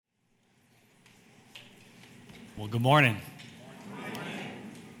Well, good morning.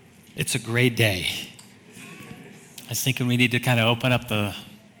 It's a great day. I was thinking we need to kind of open up the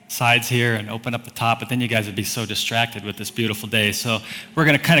sides here and open up the top, but then you guys would be so distracted with this beautiful day. So we're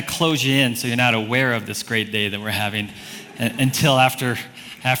going to kind of close you in so you're not aware of this great day that we're having until after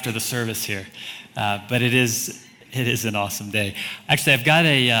the service here. But it is an awesome day. Actually, I've got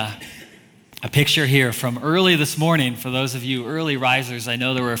a picture here from early this morning. For those of you early risers, I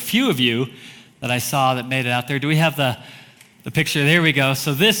know there were a few of you that I saw that made it out there. Do we have the picture? There we go.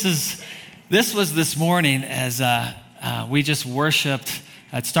 So this was this morning as we just worshiped.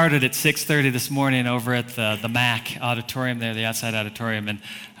 It started at 6:30 this morning over at the MAC auditorium there, the outside auditorium, and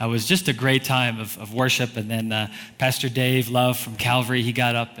it was just a great time of worship. And then Pastor Dave Love from Calvary, he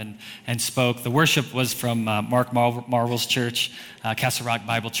got up and spoke. The worship was from Mark Marvel's church, Castle Rock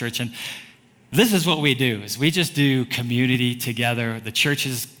Bible Church, and this is what we do: is we just do community together. The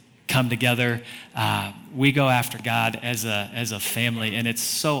churches come together. We go after God as a family, and it's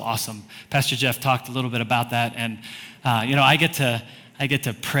so awesome. Pastor Jeff talked a little bit about that, and I get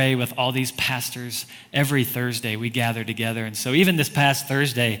to pray with all these pastors every Thursday. We gather together, and so even this past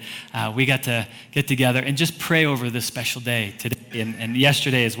Thursday, we got to get together and just pray over this special day today and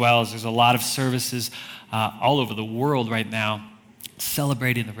yesterday as well. As there's a lot of services all over the world right now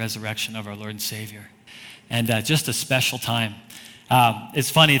celebrating the resurrection of our Lord and Savior, and just a special time. It's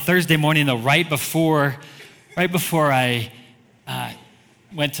funny, Thursday morning, though, right before I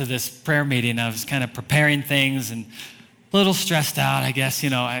went to this prayer meeting, I was kind of preparing things and a little stressed out, I guess.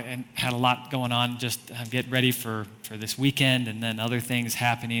 I had a lot going on, just getting ready for this weekend, and then other things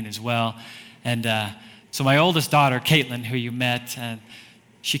happening as well. And so my oldest daughter, Caitlin, who you met,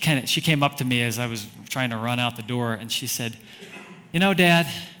 she came up to me as I was trying to run out the door, and she said, Dad,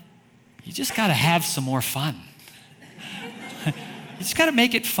 you just got to have some more fun. You just got to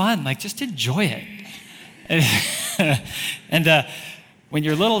make it fun, just enjoy it. And when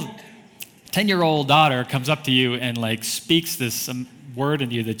your little 10-year-old daughter comes up to you and speaks this word in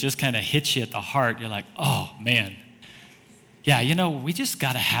you that just kind of hits you at the heart, you're like, oh man, yeah, we just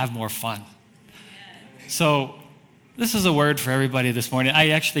got to have more fun. So this is a word for everybody this morning. I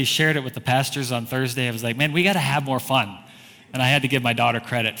actually shared it with the pastors on Thursday. I was like, man, we got to have more fun. And I had to give my daughter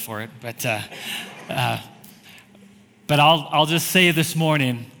credit for it, But I'll just say this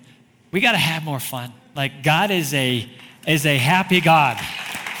morning, we got to have more fun. God is a happy God.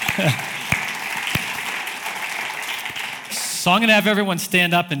 So I'm going to have everyone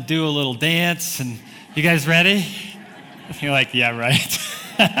stand up and do a little dance. And you guys ready? You're like, yeah, right.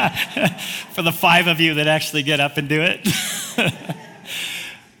 For the 5 of you that actually get up and do it.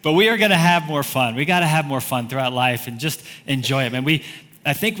 But we are going to have more fun. We got to have more fun throughout life and just enjoy it. Man,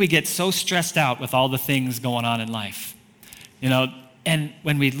 I think we get so stressed out with all the things going on in life. And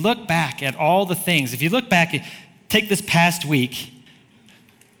when we look back at all the things, if you look back, take this past week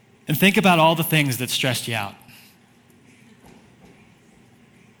and think about all the things that stressed you out.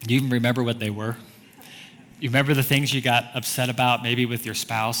 Do you even remember what they were? You remember the things you got upset about, maybe with your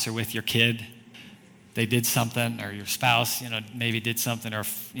spouse or with your kid? They did something, or your spouse, maybe did something, or,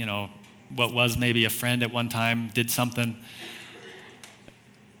 what was maybe a friend at one time did something.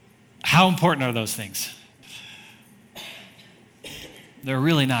 How important are those things? They're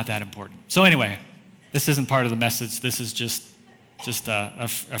really not that important. So anyway, this isn't part of the message. This is just a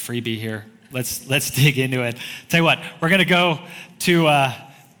freebie here. Let's dig into it. Tell you what, we're going to go to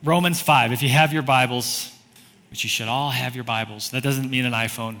Romans 5. If you have your Bibles, which you should all have your Bibles. That doesn't mean an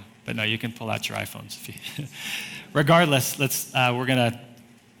iPhone, but no, you can pull out your iPhones. Regardless, we're going to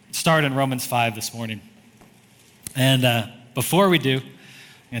start in Romans 5 this morning. And before we do, I'm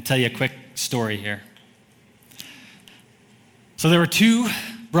going to tell you a quick story here. So there were 2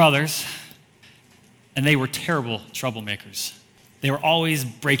 brothers, and they were terrible troublemakers. They were always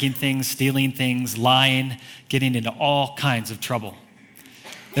breaking things, stealing things, lying, getting into all kinds of trouble.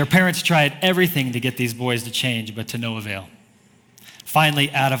 Their parents tried everything to get these boys to change, but to no avail.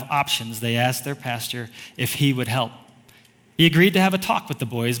 Finally, out of options, they asked their pastor if he would help. He agreed to have a talk with the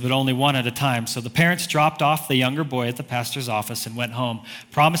boys, but only one at a time. So the parents dropped off the younger boy at the pastor's office and went home,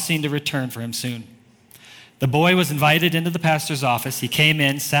 promising to return for him soon. The boy was invited into the pastor's office. He came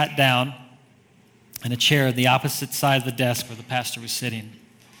in, sat down in a chair on the opposite side of the desk where the pastor was sitting.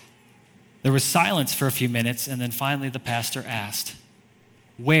 There was silence for a few minutes, and then finally the pastor asked,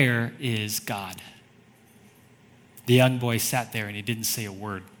 "Where is God?" The young boy sat there and he didn't say a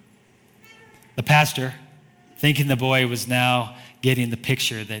word. The pastor, thinking the boy was now getting the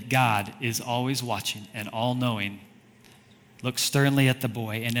picture that God is always watching and all-knowing, looked sternly at the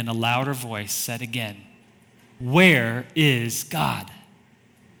boy and in a louder voice said again, "Where is God?"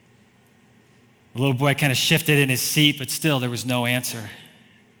 The little boy kind of shifted in his seat, but still there was no answer.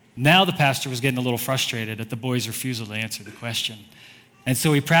 Now the pastor was getting a little frustrated at the boy's refusal to answer the question. And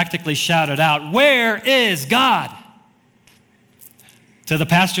so he practically shouted out, "Where is God?" To the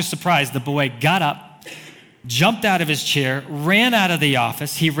pastor's surprise, the boy got up, jumped out of his chair, ran out of the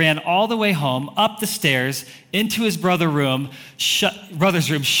office. He ran all the way home, up the stairs, into his brother's room,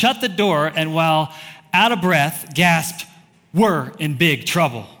 shut the door, and while out of breath, gasped, "We're in big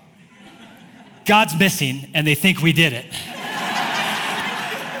trouble. God's missing, and they think we did it."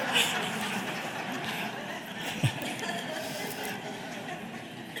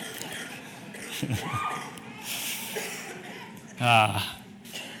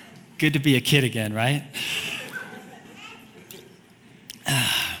 Good to be a kid again, right?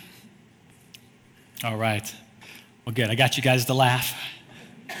 All right. Well, good. I got you guys to laugh.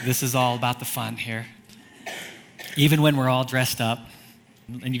 This is all about the fun here. Even when we're all dressed up.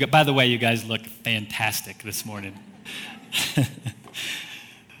 And by the way, you guys look fantastic this morning.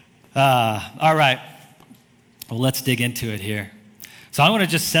 All right. Well, let's dig into it here. So I want to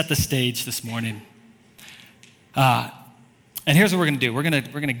just set the stage this morning. And here's what we're going to do. We're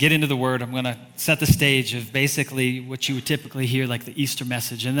going to get into the Word. I'm going to set the stage of basically what you would typically hear, like the Easter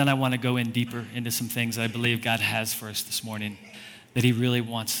message. And then I want to go in deeper into some things that I believe God has for us this morning, that He really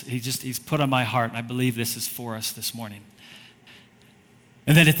wants. He's put on my heart, and I believe this is for us this morning.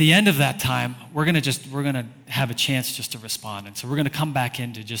 And then at the end of that time, we're going to have a chance just to respond. And so we're going to come back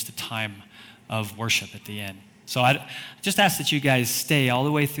into just a time of worship at the end. So I just ask that you guys stay all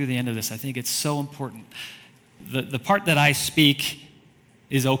the way through the end of this. I think it's so important. The part that I speak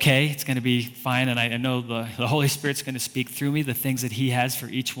is okay. It's going to be fine. And I know the Holy Spirit's going to speak through me, the things that He has for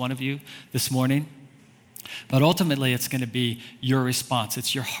each one of you this morning. But ultimately, it's going to be your response.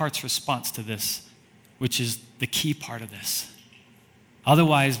 It's your heart's response to this, which is the key part of this.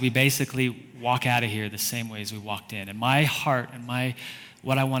 Otherwise, we basically walk out of here the same way as we walked in. And my heart and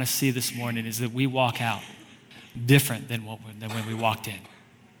what I want to see this morning is that we walk out different than when we walked in.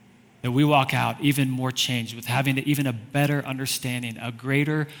 That we walk out even more changed, with having even a better understanding, a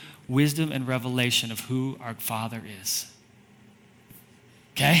greater wisdom and revelation of who our Father is.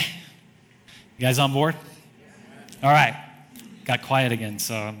 Okay? You guys on board? All right. Got quiet again,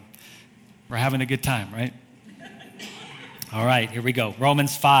 so we're having a good time, right? All right, here we go.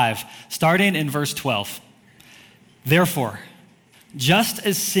 Romans 5, starting in verse 12. Therefore, just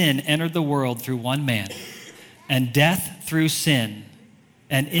as sin entered the world through one man, and death through sin,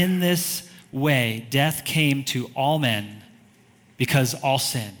 and in this way death came to all men because all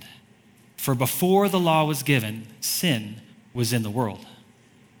sinned. For before the law was given, sin was in the world.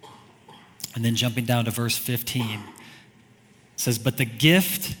 And then jumping down to verse 15, it says, but the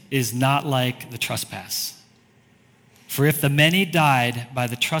gift is not like the trespass. For if the many died by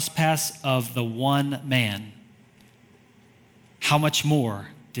the trespass of the one man, how much more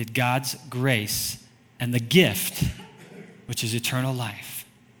did God's grace and the gift, which is eternal life,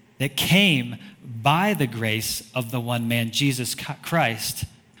 that came by the grace of the one man, Jesus Christ,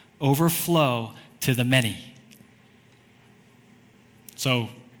 overflow to the many? So,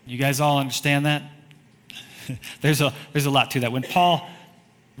 you guys all understand that? There's a lot to that. When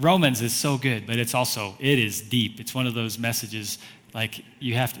Romans is so good, but it is deep. It's one of those messages, like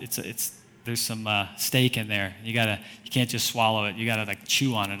you have to, there's some steak in there. You can't just swallow it. You gotta like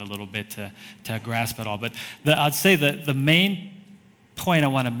chew on it a little bit to grasp it all. But I'd say the main point I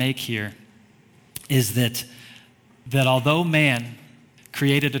want to make here is that although man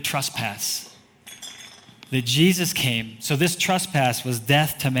created a trespass, that Jesus came, so this trespass was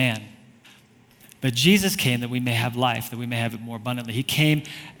death to man. But Jesus came that we may have life, that we may have it more abundantly. He came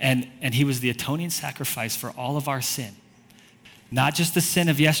and He was the atoning sacrifice for all of our sin. Not just the sin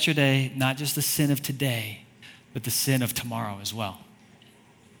of yesterday, not just the sin of today, but the sin of tomorrow as well.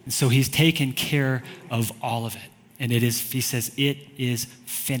 And so He's taken care of all of it. And He says, it is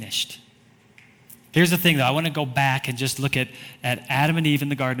finished. Here's the thing though, I want to go back and just look at Adam and Eve in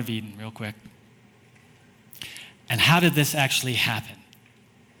the Garden of Eden real quick. And how did this actually happen?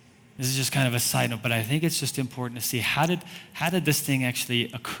 This is just kind of a side note, but I think it's just important to see how did this thing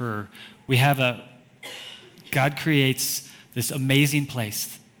actually occur? God creates this amazing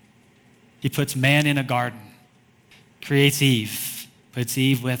place. He puts man in a garden, creates Eve, puts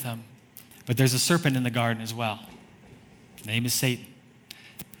Eve with him. But there's a serpent in the garden as well. His name is Satan.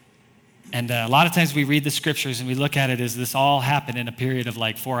 And a lot of times we read the scriptures and we look at it as this all happened in a period of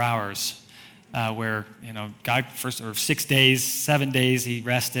like 4 hours. Where God or 6 days, 7 days He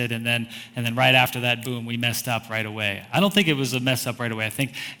rested, and then right after that, boom, we messed up right away. I don't think it was a mess up right away. I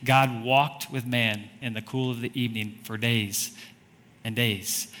think God walked with man in the cool of the evening for days and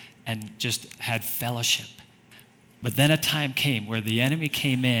days, and just had fellowship. But then a time came where the enemy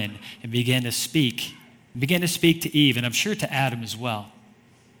came in and began to speak to Eve, and I'm sure to Adam as well.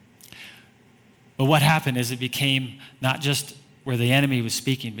 But what happened is it became not just where the enemy was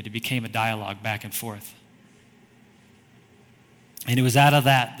speaking, but it became a dialogue back and forth. And it was out of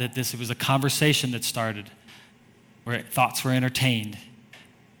that it was a conversation that started, where thoughts were entertained,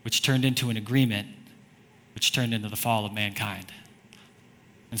 which turned into an agreement, which turned into the fall of mankind.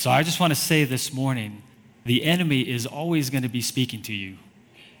 And so I just want to say this morning, the enemy is always going to be speaking to you.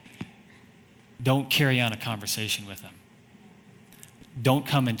 Don't carry on a conversation with him. Don't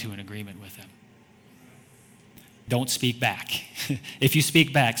come into an agreement with him. Don't speak back. If you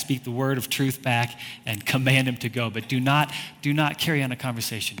speak back, speak the word of truth back and command him to go. But do not carry on a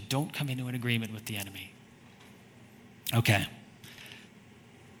conversation. Don't come into an agreement with the enemy. Okay.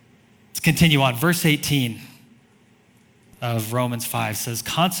 Let's continue on. Verse 18 of Romans 5 says,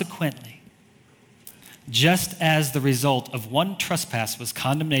 consequently, just as the result of one trespass was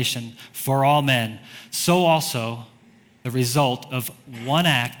condemnation for all men, so also the result of one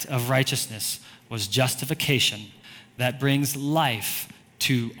act of righteousness was justification that brings life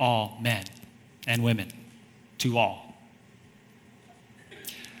to all men and women, to all.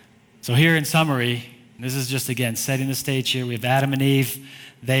 So here in summary, this is just again setting the stage here. We have Adam and Eve.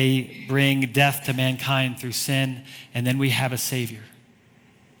 They bring death to mankind through sin, and then we have a Savior.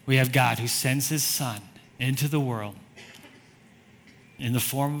 We have God who sends his Son into the world in the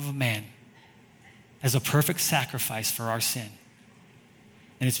form of a man as a perfect sacrifice for our sin.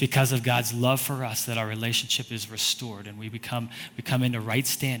 And it's because of God's love for us that our relationship is restored and we come into right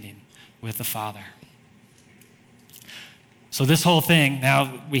standing with the Father. So this whole thing,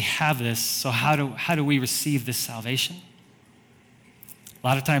 now we have this, so how do we receive this salvation? A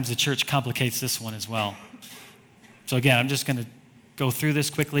lot of times the church complicates this one as well. So again, I'm just going to go through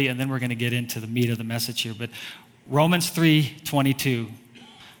this quickly and then we're going to get into the meat of the message here. But Romans 3:22,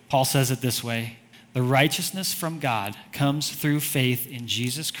 Paul says it this way: the righteousness from God comes through faith in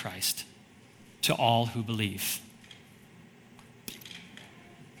Jesus Christ to all who believe.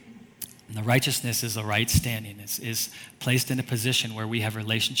 And the righteousness is a right standing, is placed in a position where we have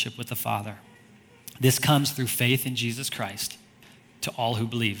relationship with the Father. This comes through faith in Jesus Christ to all who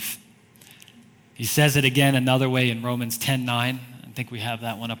believe. He says it again another way in Romans 10:9. I think we have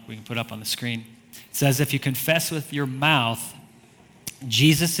that one up, we can put up on the screen. It says, if you confess with your mouth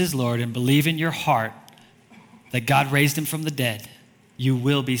Jesus is Lord and believe in your heart that God raised him from the dead, you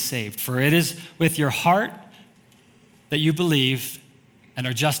will be saved. For it is with your heart that you believe and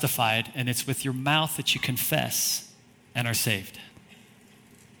are justified, and it's with your mouth that you confess and are saved.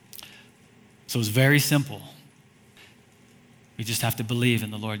 So it's very simple. We just have to believe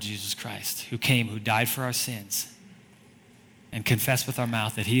in the Lord Jesus Christ, who came, who died for our sins, and confess with our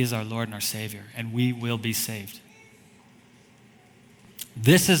mouth that he is our Lord and our Savior, and we will be saved.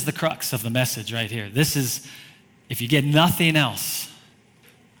 This is the crux of the message right here. This is, if you get nothing else,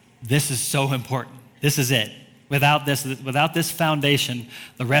 this is so important. This is it. Without this foundation,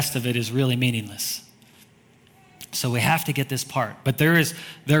 the rest of it is really meaningless. So we have to get this part. But there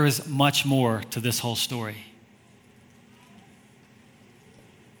is much more to this whole story.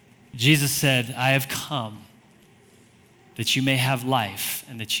 Jesus said, I have come that you may have life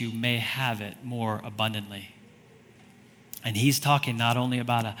and that you may have it more abundantly. And he's talking not only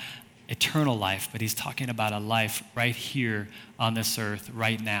about an eternal life, but he's talking about a life right here on this earth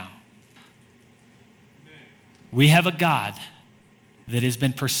right now. We have a God that has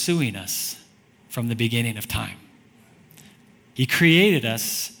been pursuing us from the beginning of time. He created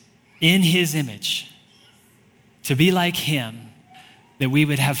us in his image to be like him, that we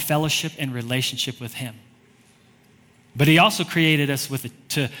would have fellowship and relationship with him. But he also created us with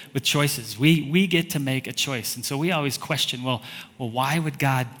choices. We get to make a choice. And so we always question, well, why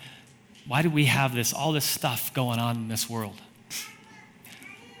do we have all this stuff going on in this world?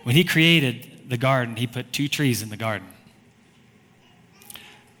 When he created the garden, he put 2 trees in the garden.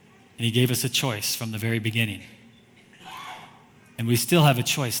 And he gave us a choice from the very beginning. And we still have a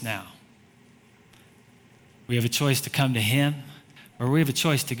choice now. We have a choice to come to him, or we have a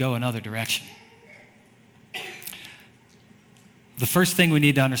choice to go another direction. The first thing we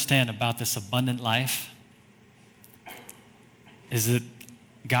need to understand about this abundant life is that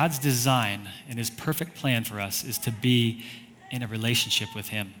God's design and his perfect plan for us is to be in a relationship with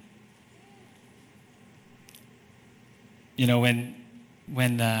him. You know, when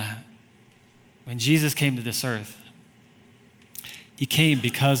Jesus came to this earth, he came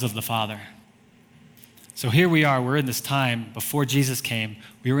because of the Father. So here we are, we're in this time, before Jesus came,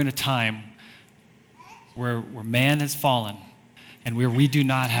 we were in a time where man has fallen. and where we do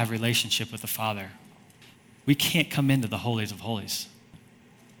not have relationship with the Father, we can't come into the holies of holies.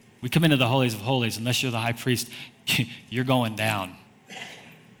 We come into the holies of holies, unless you're the high priest, you're going down.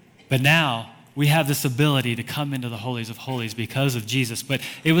 But now we have this ability to come into the holies of holies because of Jesus. But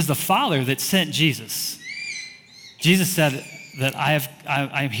it was the Father that sent Jesus. Jesus said that I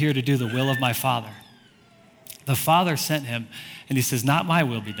am here to do the will of my Father. The Father sent him, and he says, not my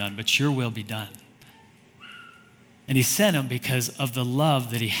will be done, but your will be done. And he sent him because of the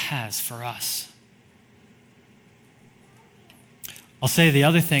love that he has for us. I'll say the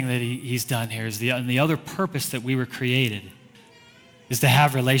other thing that he's done here is the other purpose that we were created is to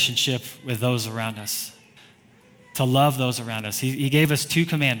have relationship with those around us, to love those around us. He gave us 2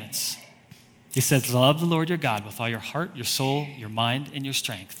 commandments. He says, love the Lord your God with all your heart, your soul, your mind, and your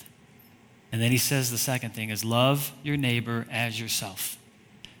strength. And then he says the second thing is love your neighbor as yourself.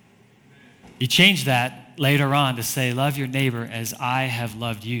 He changed that later on to say, love your neighbor as I have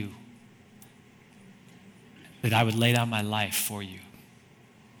loved you, that I would lay down my life for you.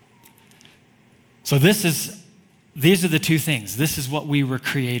 So these are the 2 things. This is what we were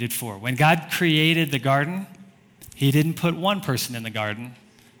created for. When God created the garden, he didn't put 1 person in the garden,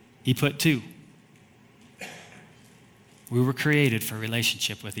 he put 2. We were created for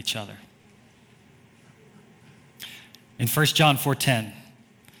relationship with each other. In 1 John 4:10,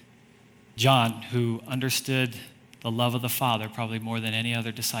 John, who understood the love of the Father probably more than any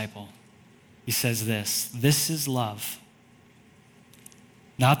other disciple, he says this is love.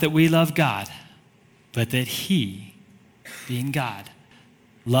 Not that we love God, but that he, being God,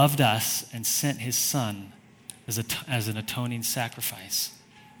 loved us and sent his Son as an atoning sacrifice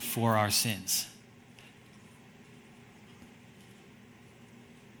for our sins.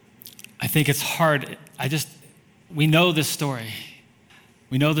 I think it's hard. We know this story.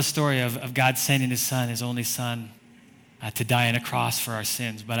 We know the story of God sending his Son, his only Son, to die on a cross for our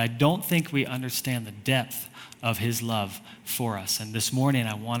sins. But I don't think we understand the depth of his love for us. And this morning,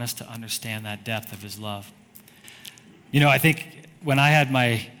 I want us to understand that depth of his love. You know, I think when I had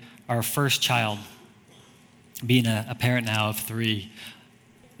our first child, being a parent now of 3,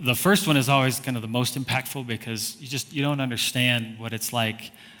 the first one is always kind of the most impactful because you don't understand what it's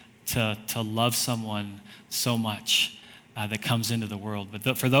like to love someone so much that comes into the world.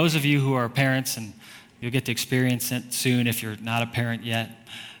 But for those of you who are parents, and you'll get to experience it soon if you're not a parent yet,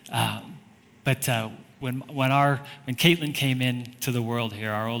 when Caitlin came into the world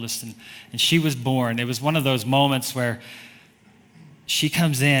here, our oldest, and she was born, it was one of those moments where she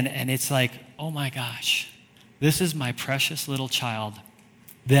comes in and it's like, oh my gosh, this is my precious little child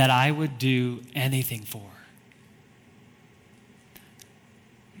that I would do anything for.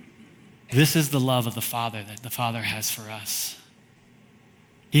 This is the love of the Father that the Father has for us.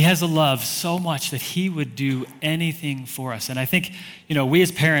 He has a love so much that he would do anything for us. And I think, we as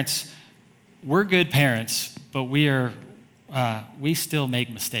parents, we're good parents, but we still make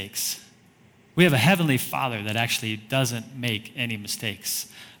mistakes. We have a heavenly Father that actually doesn't make any mistakes.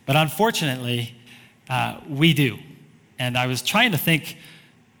 But unfortunately, we do. And I was trying to think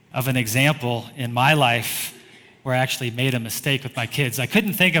of an example in my life where I actually made a mistake with my kids. I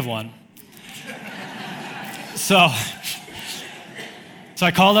couldn't think of one. So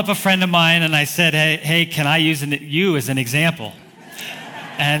I called up a friend of mine and I said, hey, can I use you as an example?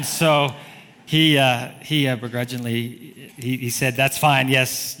 And so he begrudgingly, he said, that's fine.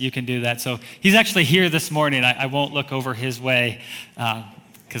 Yes, you can do that. So he's actually here this morning. I won't look over his way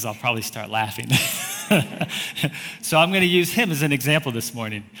because I'll probably start laughing. So I'm going to use him as an example this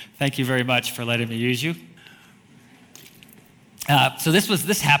morning. Thank you very much for letting me use you. So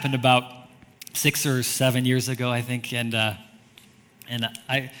this happened about 6 or 7 years ago, I think, and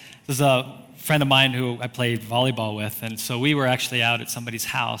there's a friend of mine who I played volleyball with, and so we were actually out at somebody's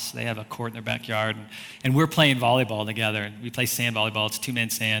house. They have a court in their backyard, and we're playing volleyball together. And we play sand volleyball. It's 2-man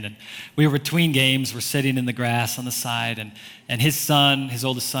sand, and we were between games. We're sitting in the grass on the side, and his son, his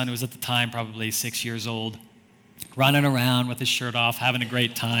oldest son, who was at the time probably 6 years old, running around with his shirt off, having a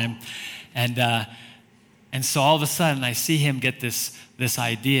great time, and so all of a sudden, I see him get this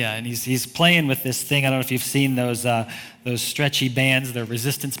idea, and he's playing with this thing. I don't know if you've seen those stretchy bands. They're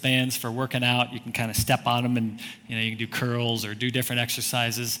resistance bands for working out. You can kind of step on them, and you can do curls or do different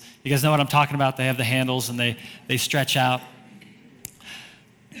exercises. You guys know what I'm talking about? They have the handles, and they stretch out.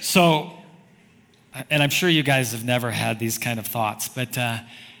 So, and I'm sure you guys have never had these kind of thoughts, but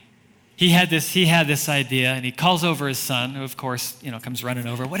he had this idea, and he calls over his son, who of course comes running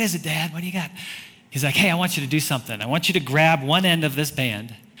over. What is it, Dad? What do you got? He's like, hey, I want you to do something. I want you to grab one end of this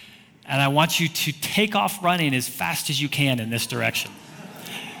band, and I want you to take off running as fast as you can in this direction.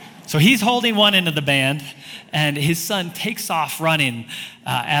 So he's holding one end of the band, and his son takes off running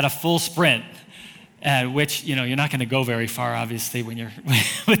at a full sprint, which, you're not going to go very far, obviously, when you're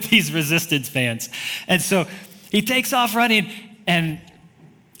with these resistance bands. And so he takes off running, and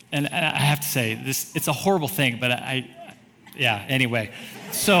I have to say, it's a horrible thing, but anyway.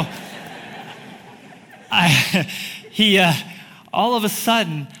 So all of a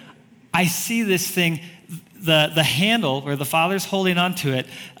sudden, I see this thing, the handle where the father's holding onto it,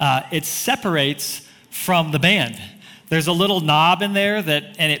 it separates from the band. There's a little knob in there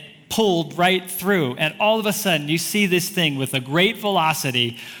and it pulled right through. And all of a sudden, you see this thing with a great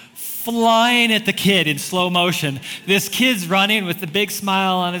velocity flying at the kid in slow motion. This kid's running with the big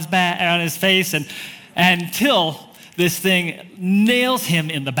smile on his face, and until this thing nails him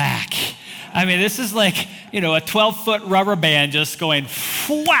in the back. I mean, this is like, a 12-foot rubber band just going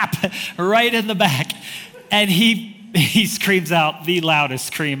whap right in the back. And he screams out the loudest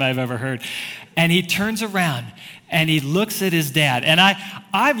scream I've ever heard. And he turns around and he looks at his dad. And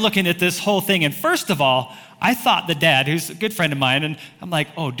I'm looking at this whole thing. And first of all, I thought the dad, who's a good friend of mine, and I'm like,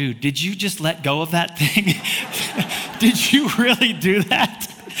 oh, dude, did you just let go of that thing? Did you really do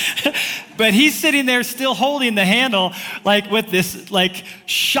that? But he's sitting there still holding the handle, like with this like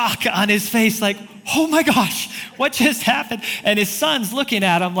shock on his face, like, oh my gosh, what just happened? And his son's looking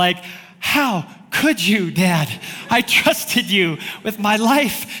at him like, how could you, Dad? I trusted you with my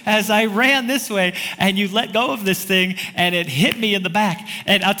life as I ran this way, and you let go of this thing, and it hit me in the back.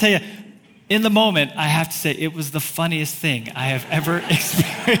 And I'll tell you, in the moment, I have to say, it was the funniest thing I have ever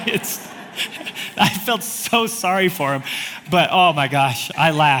experienced. I felt so sorry for him, but oh my gosh,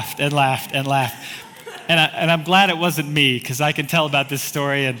 I laughed and laughed and laughed. And I'm glad it wasn't me, because I can tell about this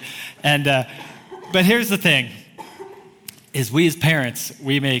story. But here's the thing, is we as parents,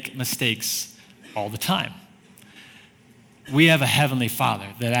 we make mistakes all the time. We have a heavenly Father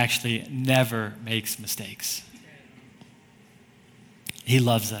that actually never makes mistakes. He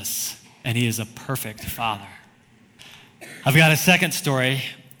loves us, and he is a perfect Father. I've got a second story,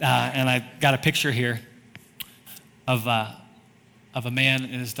 and I've got a picture here of a man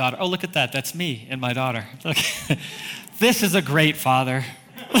and his daughter. Oh, look at that. That's me and my daughter. Look, this is a great father.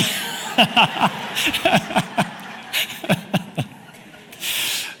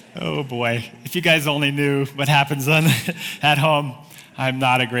 Oh boy, if you guys only knew what happens at home, I'm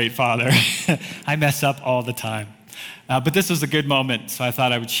not a great father. I mess up all the time. But this was a good moment, so I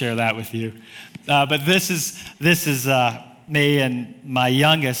thought I would share that with you. But this is me and my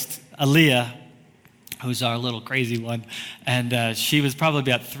youngest, Aaliyah, who's our little crazy one. And she was probably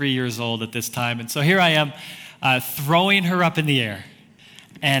about 3 years old at this time. And so here I am throwing her up in the air.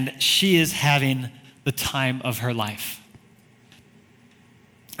 And she is having the time of her life.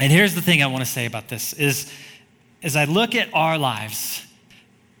 And here's the thing I want to say about this is, as I look at our lives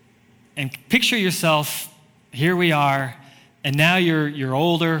and picture yourself, here we are, and now you're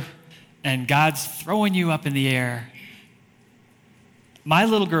older, and God's throwing you up in the air. My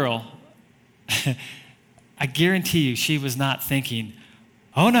little girl, I guarantee you, she was not thinking,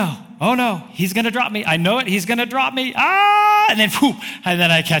 oh no, he's going to drop me. I know it, he's going to drop me. And then, whew, and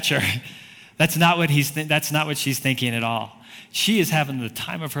then I catch her. That's not what she's thinking at all. She is having the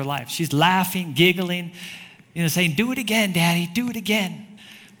time of her life. She's laughing, giggling, saying, do it again, Daddy, do it again.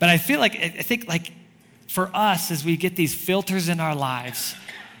 But I think for us, as we get these filters in our lives,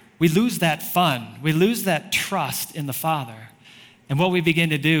 we lose that fun. We lose that trust in the Father. And what we begin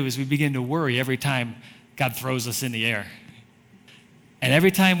to do is we begin to worry every time God throws us in the air. And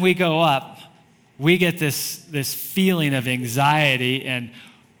every time we go up, we get this feeling of anxiety and,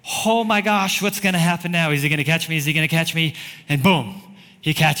 oh my gosh, what's going to happen now? Is he going to catch me? Is he going to catch me? And boom,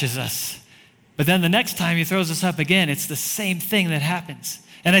 he catches us. But then the next time he throws us up again, it's the same thing that happens.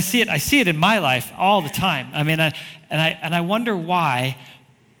 And I see it in my life all the time. I mean, I wonder why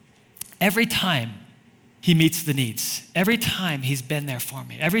every time he meets the needs, every time he's been there for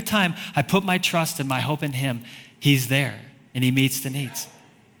me, every time I put my trust and my hope in him, he's there and he meets the needs.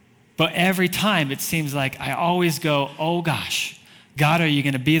 But every time it seems like I always go, oh gosh, God, are you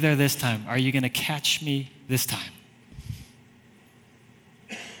going to be there this time? Are you going to catch me this time?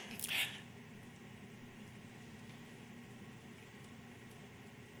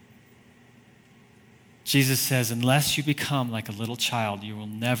 Jesus says, unless you become like a little child, you will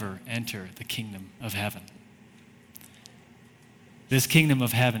never enter the kingdom of heaven. This kingdom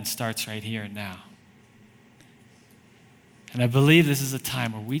of heaven starts right here and now. And I believe this is a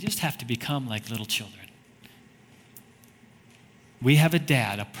time where we just have to become like little children. We have a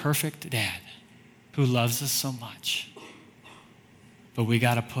dad, a perfect dad, who loves us so much. But we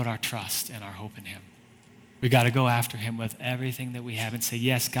got to put our trust and our hope in him. We got to go after him with everything that we have and say,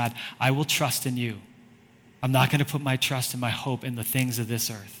 yes, God, I will trust in you. I'm not going to put my trust and my hope in the things of this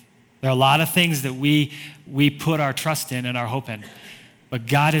earth. There are a lot of things that we put our trust in and our hope in. But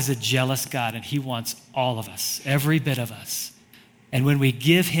God is a jealous God, and he wants all of us, every bit of us. And when we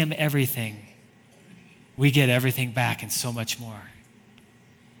give him everything, we get everything back and so much more.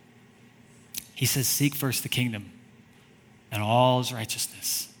 He says, seek first the kingdom and all his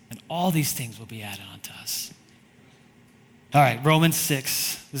righteousness, and all these things will be added unto us. All right, Romans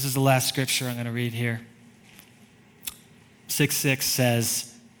 6. This is the last scripture I'm going to read here. 6:6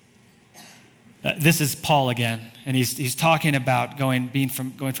 says, this is Paul again, and he's talking about going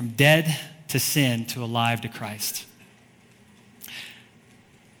from dead to sin to alive to Christ. He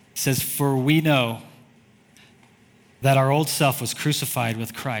says, for we know that our old self was crucified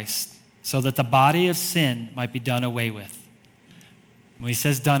with Christ, so that the body of sin might be done away with. When he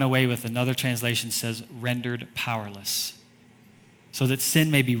says done away with, another translation says rendered powerless. So that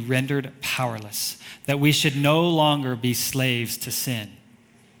sin may be rendered powerless, that we should no longer be slaves to sin.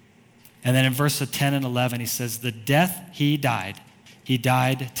 And then in verse 10 and 11, he says, the death he died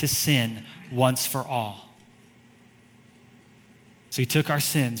to sin once for all. So he took our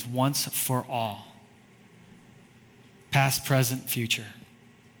sins once for all. Past, present, future.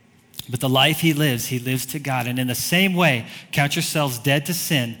 But the life he lives to God. And in the same way, count yourselves dead to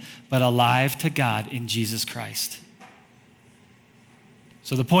sin, but alive to God in Jesus Christ.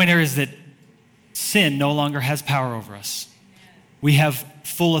 So the point here is that sin no longer has power over us. We have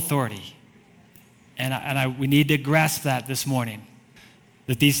full authority. And we need to grasp that this morning.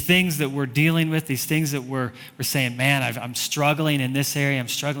 That these things that we're dealing with, these things that we're saying, man, I'm struggling in this area, I'm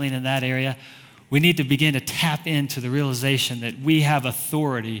struggling in that area. We need to begin to tap into the realization that we have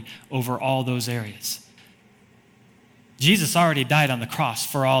authority over all those areas. Jesus already died on the cross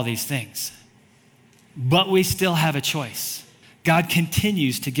for all these things. But we still have a choice. God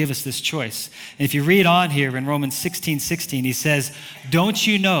continues to give us this choice. And if you read on here in Romans 16:16, he says, don't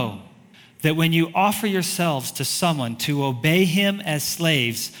you know that when you offer yourselves to someone to obey him as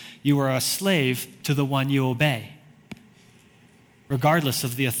slaves, you are a slave to the one you obey, regardless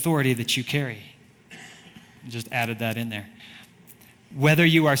of the authority that you carry. I just added that in there. Whether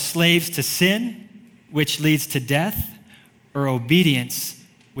you are slaves to sin, which leads to death, or obedience,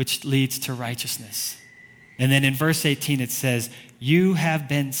 which leads to righteousness. And then in verse 18 it says, you have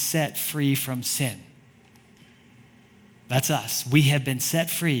been set free from sin. That's us. We have been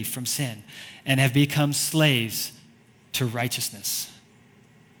set free from sin and have become slaves to righteousness.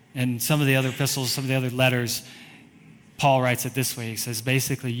 And some of the other epistles, some of the other letters, Paul writes it this way. He says,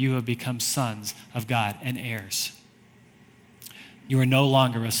 basically, you have become sons of God and heirs. You are no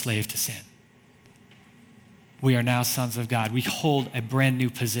longer a slave to sin. We are now sons of God. We hold a brand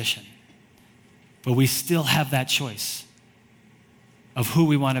new position. But we still have that choice of who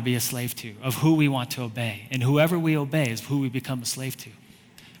we want to be a slave to, of who we want to obey. And whoever we obey is who we become a slave to,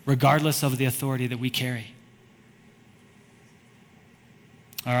 regardless of the authority that we carry.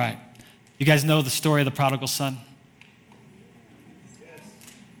 All right. You guys know the story of the prodigal son?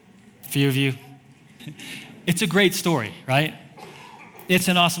 A few of you. It's a great story, right? It's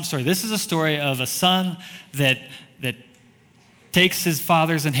an awesome story. This is a story of a son that takes his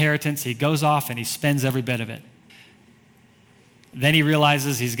father's inheritance, he goes off and he spends every bit of it. Then he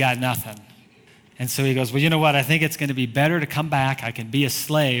realizes he's got nothing. And so he goes, well, you know what? I think it's going to be better to come back. I can be a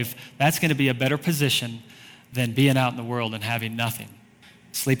slave. That's going to be a better position than being out in the world and having nothing.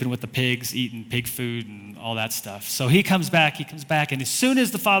 Sleeping with the pigs, eating pig food and all that stuff. So he comes back, and as soon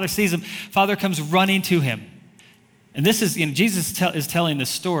as the father sees him, father comes running to him. And this is, Jesus is telling this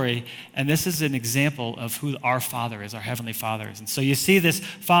story, and this is an example of who our Father is, our Heavenly Father is. And so you see this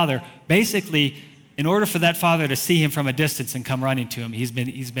father, basically, in order for that father to see him from a distance and come running to him, he's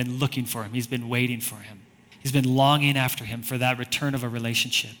been looking for him. He's been waiting for him. He's been longing after him for that return of a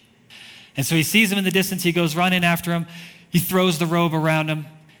relationship. And so he sees him in the distance. He goes running after him. He throws the robe around him.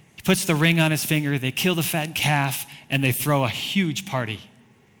 He puts the ring on his finger. They kill the fattened calf, and they throw a huge party.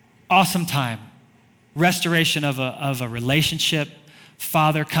 Awesome time. Restoration of a relationship.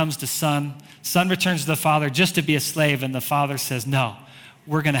 Father comes to son. Son returns to the father just to be a slave, and the father says, no,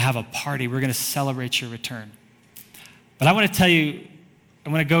 we're going to have a party. We're going to celebrate your return. But I want to tell you, I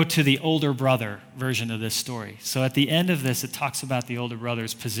want to go to the older brother version of this story. So at the end of this, it talks about the older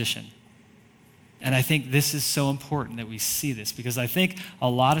brother's position. And I think this is so important that we see this, because I think a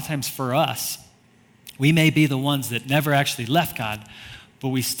lot of times for us, we may be the ones that never actually left God, but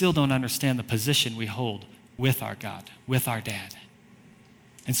we still don't understand the position we hold with our God, with our dad.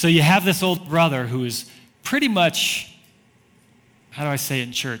 And so you have this old brother who is pretty much, how do I say it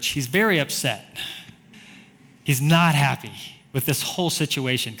in church? He's very upset. He's not happy with this whole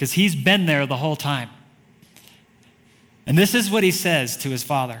situation because he's been there the whole time. And this is what he says to his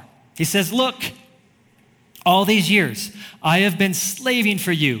father. He says, look, all these years I have been slaving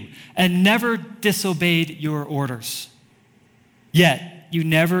for you and never disobeyed your orders. Yet you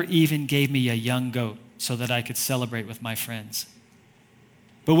never even gave me a young goat so that I could celebrate with my friends.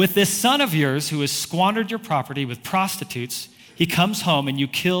 But with this son of yours who has squandered your property with prostitutes, he comes home and you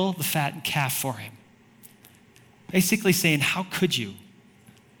kill the fattened calf for him. Basically saying, how could you?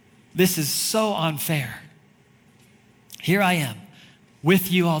 This is so unfair. Here I am with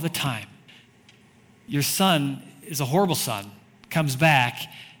you all the time. Your son is a horrible son, comes back,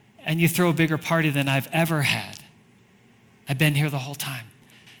 and you throw a bigger party than I've ever had. I've been here the whole time.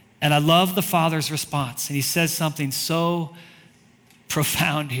 And I love the father's response. And he says something so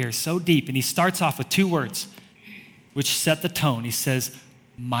profound here, so deep. And he starts off with two words, which set the tone. He says,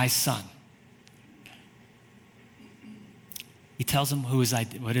 my son. He tells him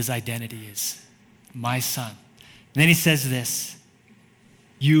what his identity is. My son. And then he says this,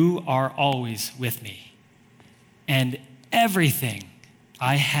 you are always with me, and everything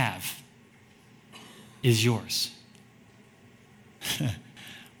I have is yours.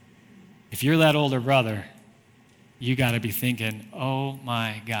 If you're that older brother, you got to be thinking, oh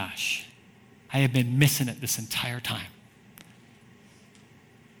my gosh, I have been missing it this entire time.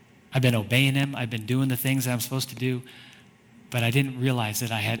 I've been obeying him. I've been doing the things that I'm supposed to do, but I didn't realize that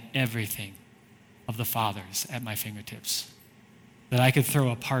I had everything of the Father's at my fingertips, that I could throw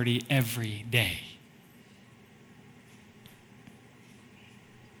a party every day.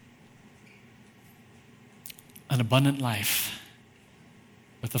 An abundant life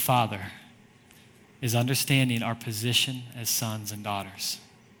with the Father is understanding our position as sons and daughters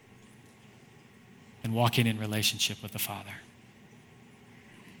and walking in relationship with the Father.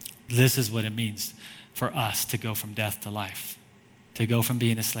 This is what it means for us to go from death to life, to go from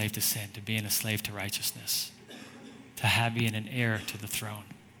being a slave to sin, to being a slave to righteousness, to being an heir to the throne.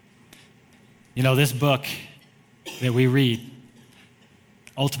 You know, this book that we read,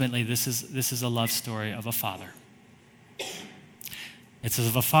 ultimately, this is a love story of a father. It's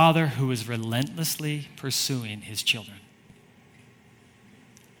of a father who is relentlessly pursuing his children.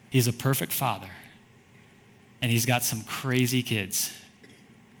 He's a perfect father, and he's got some crazy kids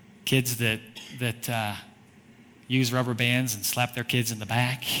that use rubber bands and slap their kids in the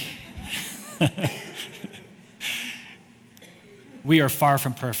back. We are far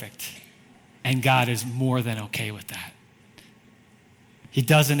from perfect, and God is more than okay with that. He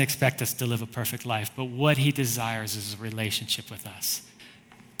doesn't expect us to live a perfect life, but what he desires is a relationship with us.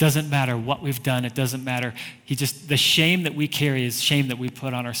 Doesn't matter what we've done. It doesn't matter. The shame that we carry is shame that we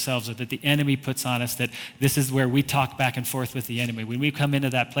put on ourselves or that the enemy puts on us, that this is where we talk back and forth with the enemy. When we come into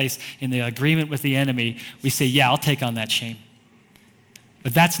that place in the agreement with the enemy, we say, yeah, I'll take on that shame.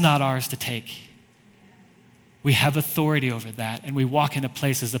 But that's not ours to take. We have authority over that, and we walk in a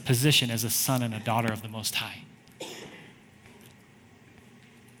place as a position as a son and a daughter of the Most High.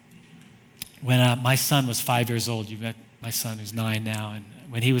 When my son was 5 years old, you met my son who's 9 now, and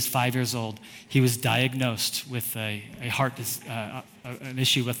when he was 5 years old, he was diagnosed with an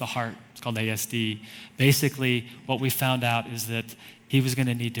issue with the heart. It's called ASD. Basically, what we found out is that he was going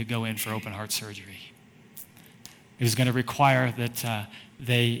to need to go in for open heart surgery. It was going to require that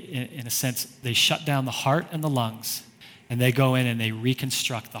in a sense, they shut down the heart and the lungs, and they go in and they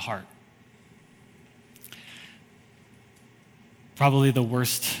reconstruct the heart. Probably the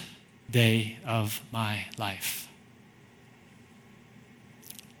worst day of my life.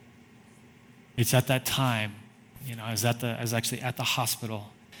 It's at that time, I was actually at the hospital,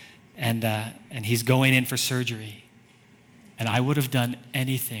 and he's going in for surgery, and I would have done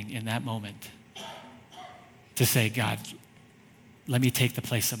anything in that moment to say, God, let me take the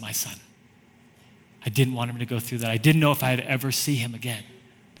place of my son. I didn't want him to go through that. I didn't know if I'd ever see him again.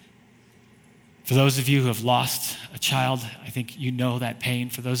 For those of you who have lost a child, I think you know that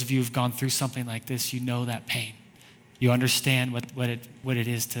pain. For those of you who've gone through something like this, you know that pain. You understand what it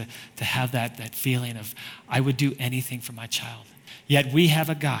is to have that feeling of, I would do anything for my child. Yet we have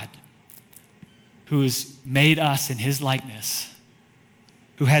a God who has made us in his likeness,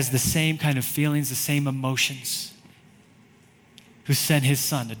 who has the same kind of feelings, the same emotions, who sent his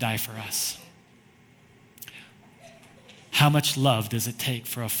son to die for us. How much love does it take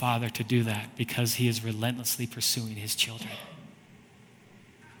for a father to do that because he is relentlessly pursuing his children?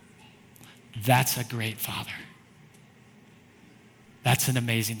 That's a great father. That's an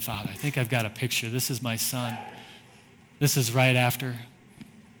amazing father. I think I've got a picture. This is my son. This is right after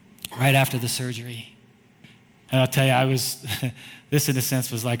the surgery. And I'll tell you, this in a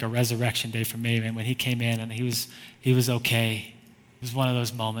sense was like a resurrection day for me, man. When he came in and he was okay. It was one of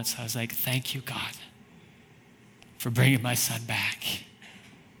those moments I was like, thank you, God, for bringing my son back.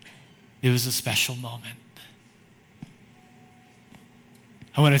 It was a special moment.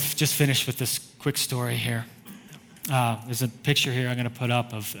 I want to just finish with this quick story here. There's a picture here I'm going to put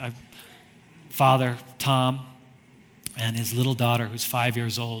up of Father Tom and his little daughter who's 5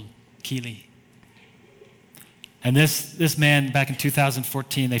 years old, Keely. And this man, back in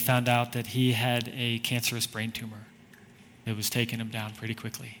 2014, they found out that he had a cancerous brain tumor. It was taking him down pretty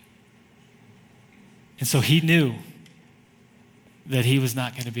quickly. And so he knew that he was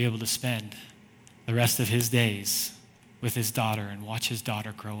not going to be able to spend the rest of his days with his daughter and watch his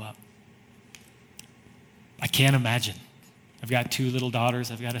daughter grow up. I can't imagine. I've got 2 little daughters.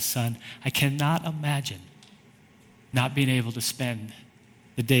 I've got a son. I cannot imagine not being able to spend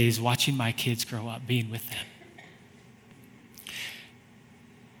the days watching my kids grow up, being with them.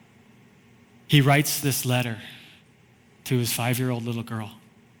 He writes this letter to his 5-year-old little girl.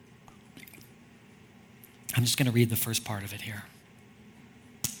 I'm just going to read the first part of it here.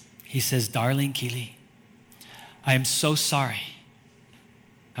 He says, "Darling Keely, I am so sorry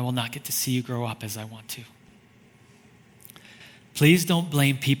I will not get to see you grow up as I want to. Please don't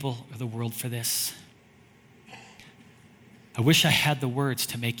blame people or the world for this. I wish I had the words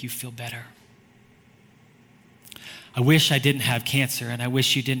to make you feel better. I wish I didn't have cancer, and I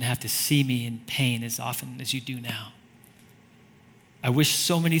wish you didn't have to see me in pain as often as you do now. I wish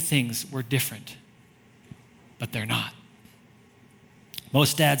so many things were different, but they're not.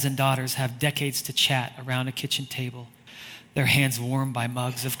 Most dads and daughters have decades to chat around a kitchen table, their hands warmed by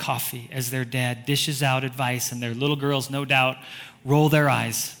mugs of coffee as their dad dishes out advice, and their little girls, no doubt, roll their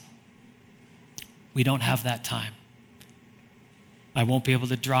eyes. We don't have that time. I won't be able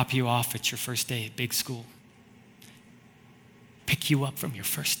to drop you off at your first day at big school, pick you up from your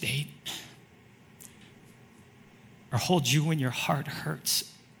first date, or hold you when your heart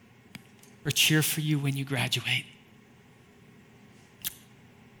hurts, or cheer for you when you graduate.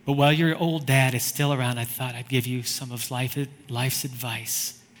 But while your old dad is still around, I thought I'd give you some of life's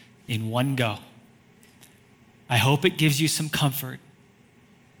advice in one go. I hope it gives you some comfort,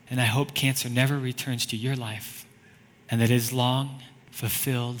 and I hope cancer never returns to your life, and that it is long,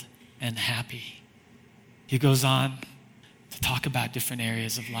 fulfilled, and happy." He goes on to talk about different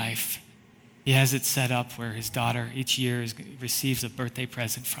areas of life. He has it set up where his daughter each year receives a birthday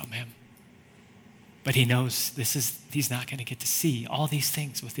present from him. But he knows he's not going to get to see all these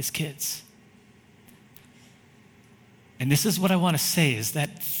things with his kids. And this is what I want to say, is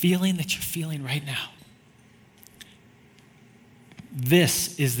that feeling that you're feeling right now,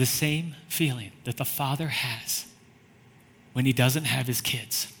 this is the same feeling that the Father has when he doesn't have his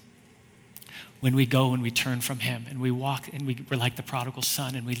kids. When we go and we turn from him and we walk and we're like the prodigal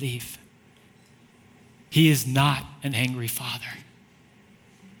son and we leave. He is not an angry father.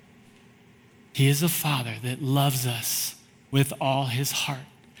 He is a father that loves us with all his heart,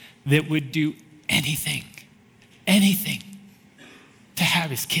 that would do anything to have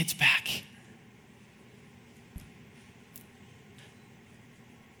his kids back.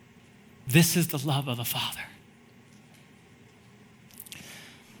 This is the love of the Father.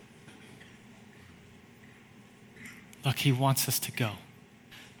 Look, he wants us to go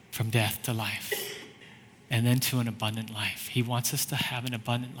from death to life and then to an abundant life. He wants us to have an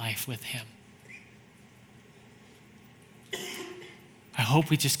abundant life with him. I hope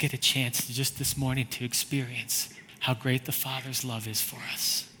we just get a chance to just this morning to experience how great the Father's love is for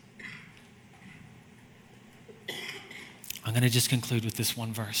us. I'm going to just conclude with this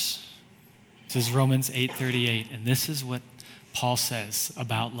one verse. This is Romans 8:38, and this is what Paul says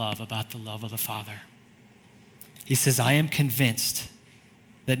about love, about the love of the Father. He says, "I am convinced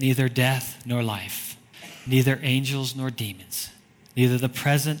that neither death nor life, neither angels nor demons, neither the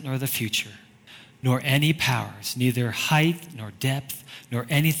present nor the future, nor any powers, neither height nor depth, nor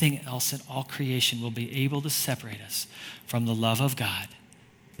anything else in all creation will be able to separate us from the love of God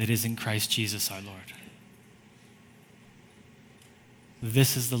that is in Christ Jesus our Lord."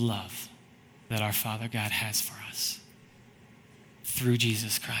 This is the love that our Father God has for us through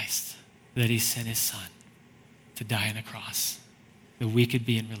Jesus Christ, that he sent his Son to die on a cross, that we could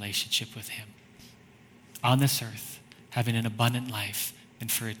be in relationship with him on this earth, having an abundant life,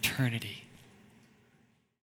 and for eternity